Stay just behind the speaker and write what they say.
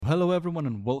hello everyone,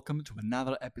 and welcome to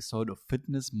another episode of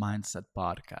Fitness Mindset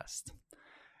Podcast.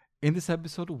 In this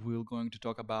episode, we're going to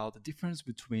talk about the difference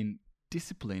between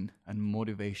discipline and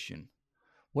motivation.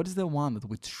 What is the one that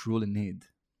we truly need?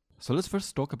 So let's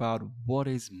first talk about what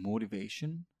is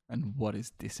motivation and what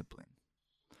is discipline.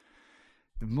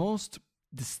 The most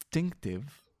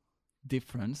distinctive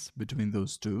difference between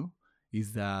those two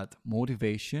is that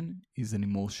motivation is an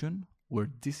emotion, where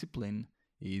discipline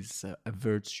is a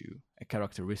virtue, a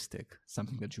characteristic,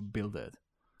 something that you build it.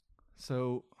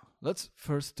 So let's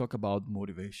first talk about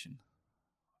motivation.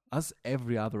 As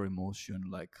every other emotion,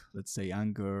 like let's say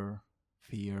anger,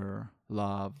 fear,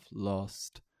 love,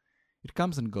 lust, it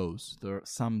comes and goes. There are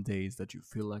some days that you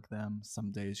feel like them,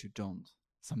 some days you don't.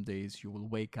 Some days you will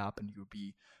wake up and you'll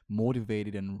be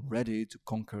motivated and ready to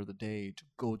conquer the day, to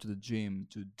go to the gym,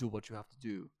 to do what you have to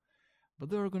do. But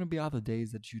there are going to be other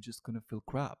days that you're just going to feel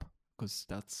crap, because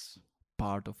that's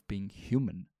part of being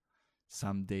human.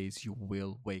 Some days you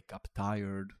will wake up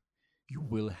tired, you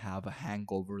will have a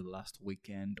hangover the last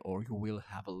weekend, or you will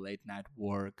have a late night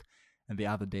work, and the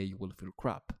other day you will feel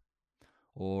crap.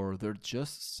 Or there are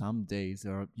just some days,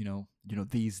 there are,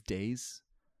 these days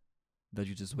that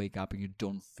you just wake up and you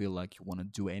don't feel like you want to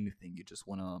do anything. You just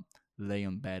want to lay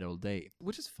on bed all day,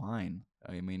 which is fine.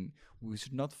 I mean, we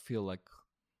should not feel like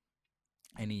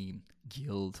any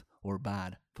guilt or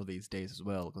bad for these days as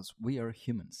well, because we are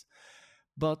humans.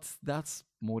 But that's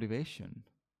motivation.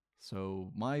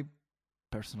 So my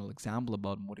personal example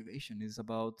about motivation is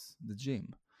about the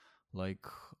gym. Like,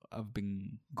 I've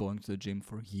been going to the gym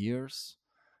for years,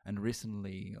 and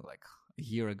recently, like a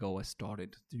year ago, I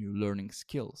started learning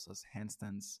skills as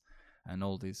handstands and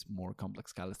all these more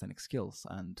complex calisthenic skills.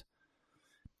 And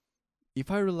if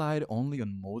I relied only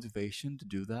on motivation to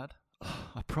do that,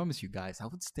 I promise you guys, I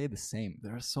would stay the same.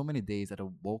 There are so many days that I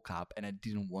woke up and I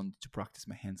didn't want to practice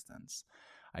my handstands.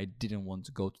 I didn't want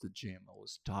to go to the gym. I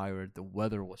was tired, the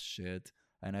weather was shit,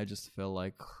 and I just felt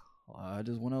like I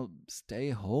just want to stay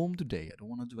home today. I don't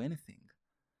want to do anything.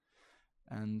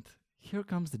 And here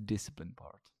comes the discipline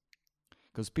part.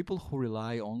 Because people who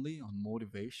rely only on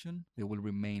motivation, they will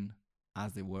remain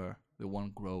as they were. They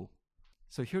won't grow.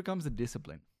 So here comes the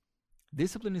discipline.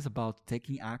 Discipline is about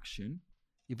taking action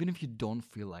even if you don't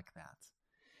feel like that.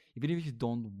 Even if you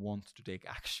don't want to take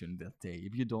action that day,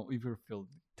 if you feel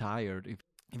tired,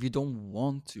 if you don't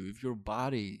want to, if your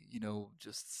body,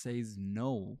 just says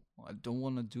no, I don't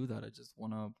want to do that. I just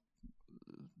want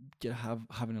to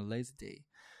having a lazy day.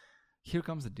 Here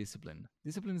comes the discipline.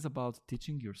 Discipline is about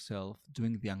teaching yourself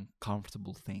doing the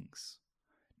uncomfortable things,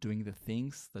 doing the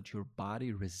things that your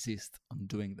body resists on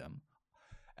doing them.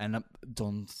 And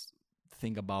don't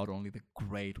think about only the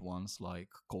great ones like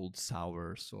cold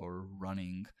showers or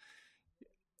running.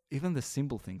 Even the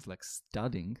simple things like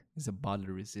studying is a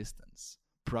bodily resistance.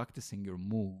 Practicing your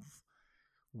move,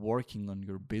 working on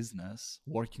your business,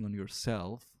 working on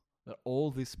yourself, are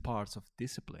all these parts of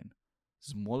discipline.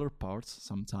 Smaller parts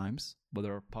sometimes, but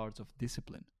there are parts of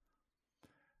discipline.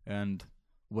 And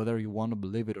whether you want to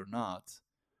believe it or not,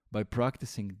 by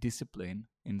practicing discipline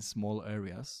in small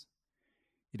areas,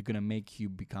 it's going to make you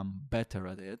become better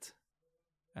at it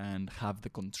and have the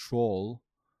control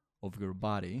of your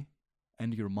body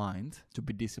and your mind to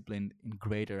be disciplined in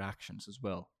greater actions as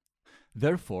well.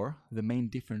 Therefore, the main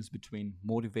difference between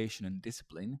motivation and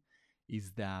discipline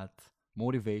is that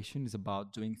motivation is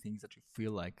about doing things that you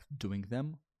feel like doing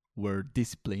them, where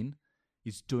discipline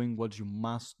is doing what you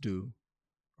must do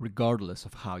regardless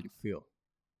of how you feel.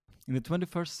 In the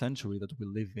 21st century that we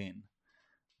live in,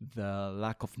 the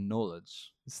lack of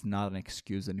knowledge is not an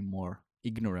excuse anymore.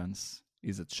 Ignorance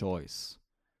is a choice,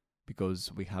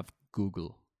 because we have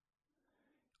Google.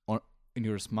 In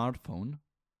your smartphone,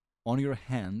 on your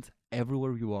hand,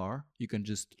 everywhere you are, you can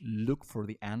just look for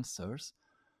the answers,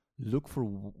 look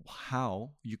for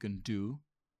how you can do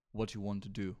what you want to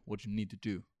do, what you need to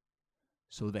do.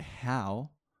 So the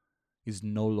how is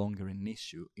no longer an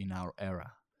issue in our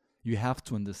era. You have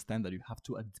to understand that you have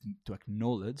to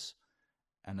acknowledge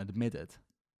and admit it.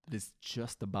 That it's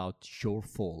just about your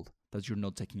fault that you're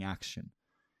not taking action.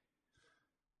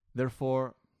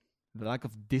 Therefore, the lack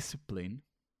of discipline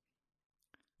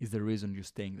is the reason you're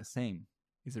staying the same.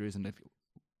 Is the reason that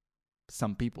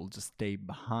some people just stay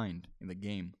behind in the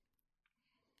game.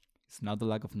 It's not the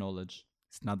lack of knowledge.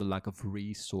 It's not the lack of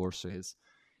resources.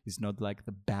 It's not like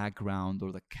the background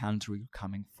or the country you're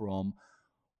coming from.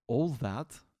 All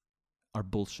that are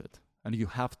bullshit. And you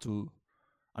have to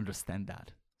understand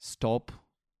that. Stop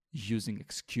using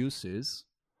excuses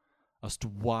as to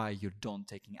why you're not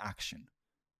taking action.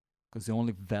 Because the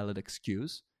only valid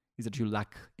excuse is that you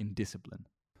lack in discipline.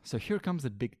 So here comes the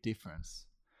big difference.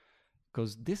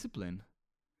 Because discipline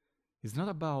is not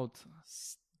about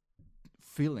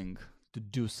feeling to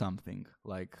do something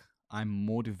like I'm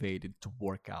motivated to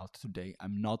work out today.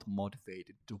 I'm not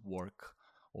motivated to work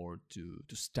or to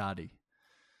study.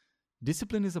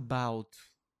 Discipline is about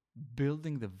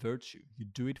building the virtue. You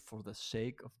do it for the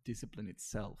sake of discipline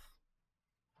itself.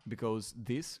 Because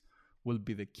this will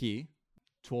be the key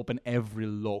to open every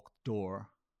locked door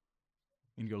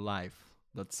in your life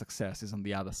that success is on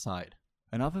the other side.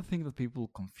 Another thing that people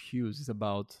confuse is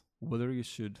about whether you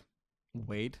should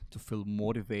wait to feel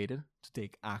motivated to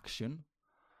take action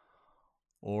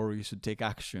or you should take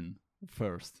action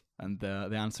first. And the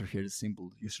answer here is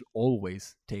simple. You should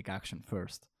always take action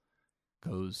first,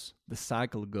 because the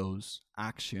cycle goes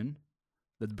action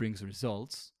that brings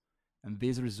results, and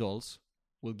these results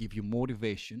will give you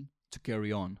motivation to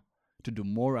carry on, to do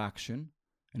more action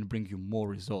and bring you more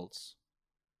results.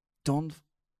 Don't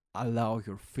allow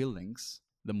your feelings,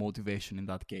 the motivation in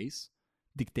that case,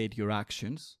 dictate your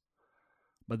actions,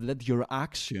 but let your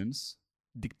actions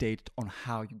dictate on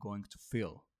how you're going to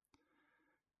feel.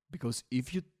 Because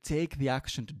if you take the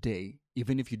action today,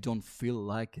 even if you don't feel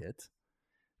like it,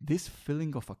 this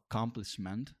feeling of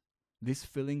accomplishment, this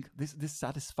feeling, this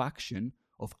satisfaction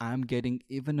of I'm getting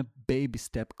even a baby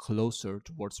step closer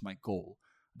towards my goal,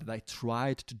 that I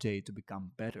tried today to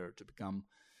become better, to become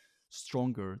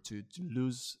stronger, to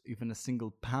lose even a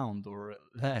single pound or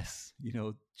less,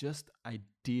 just I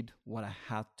did what I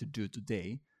had to do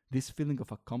today. This feeling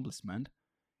of accomplishment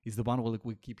is the one that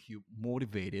will keep you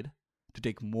motivated to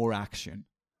take more action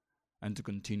and to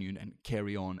continue and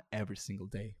carry on every single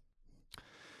day.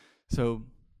 So,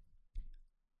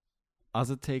 as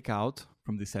a takeout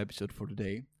from this episode for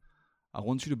today, I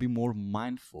want you to be more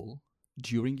mindful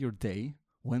during your day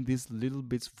when this little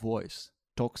bit's voice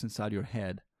talks inside your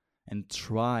head and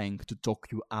trying to talk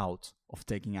you out of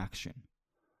taking action.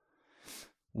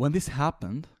 When this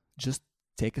happened, just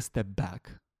take a step back,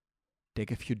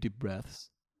 take a few deep breaths,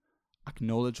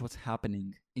 acknowledge what's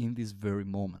happening in this very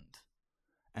moment,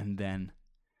 and then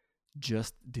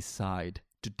just decide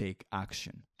to take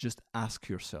action. Just ask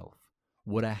yourself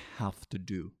what I have to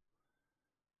do,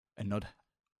 and not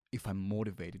if I'm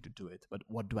motivated to do it, but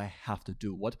what do I have to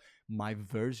do? What my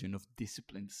version of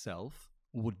disciplined self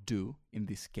would do in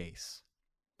this case,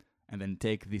 and then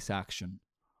take this action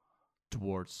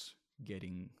towards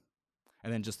getting,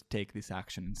 and then just take this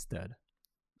action instead.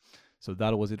 So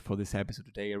that was it for this episode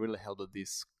today. I really hope that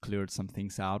this cleared some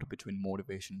things out between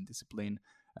motivation and discipline,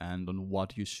 and on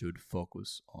what you should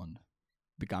focus on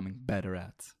becoming better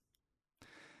at.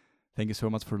 Thank you so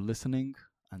much for listening,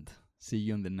 and see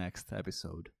you in the next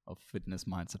episode of Fitness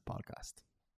Mindset Podcast.